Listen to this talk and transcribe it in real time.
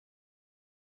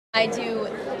I do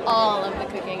all of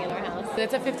the cooking in our house.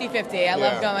 It's a 50-50. I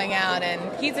love going out, and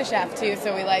he's a chef too,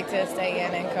 so we like to stay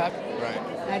in and cook. Right.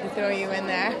 I had to throw you in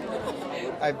there.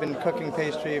 I've been cooking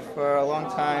pastry for a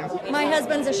long time. My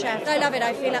husband's a chef. I love it.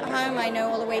 I feel at home. I know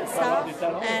all the wait staff.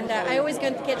 And I always go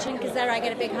into the kitchen because there I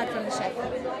get a big hug from the chef.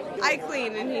 I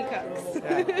clean and he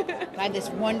cooks. I had this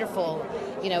wonderful,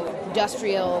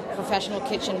 industrial professional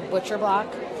kitchen butcher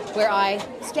block where I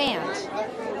stand.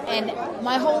 And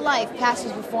my whole life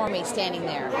passes before me standing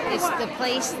there. It's the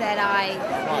place that I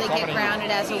really get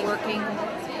grounded as a working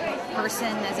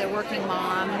person, as a working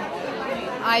mom.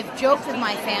 I've joked with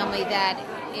my family that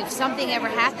if something ever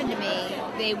happened to me,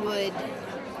 they would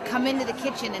come into the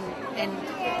kitchen and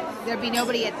there'd be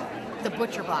nobody at the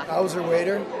butcher block. I was her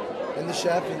waiter and the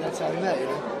chef, and that's how we met,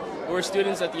 We're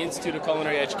students at the Institute of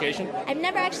Culinary Education. I've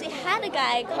never actually had a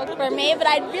guy cook for me, but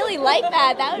I'd really like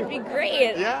that. That would be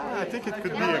great. Yeah, I think it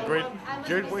could be a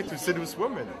great way to seduce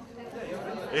women.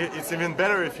 It's even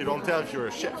better if you don't tell if you're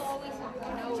a chef.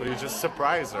 So you just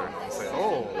surprise her and say,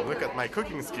 "Oh, look at my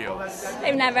cooking skills."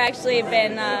 I've never actually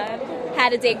been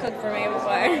had a date cook for me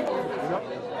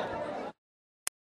before.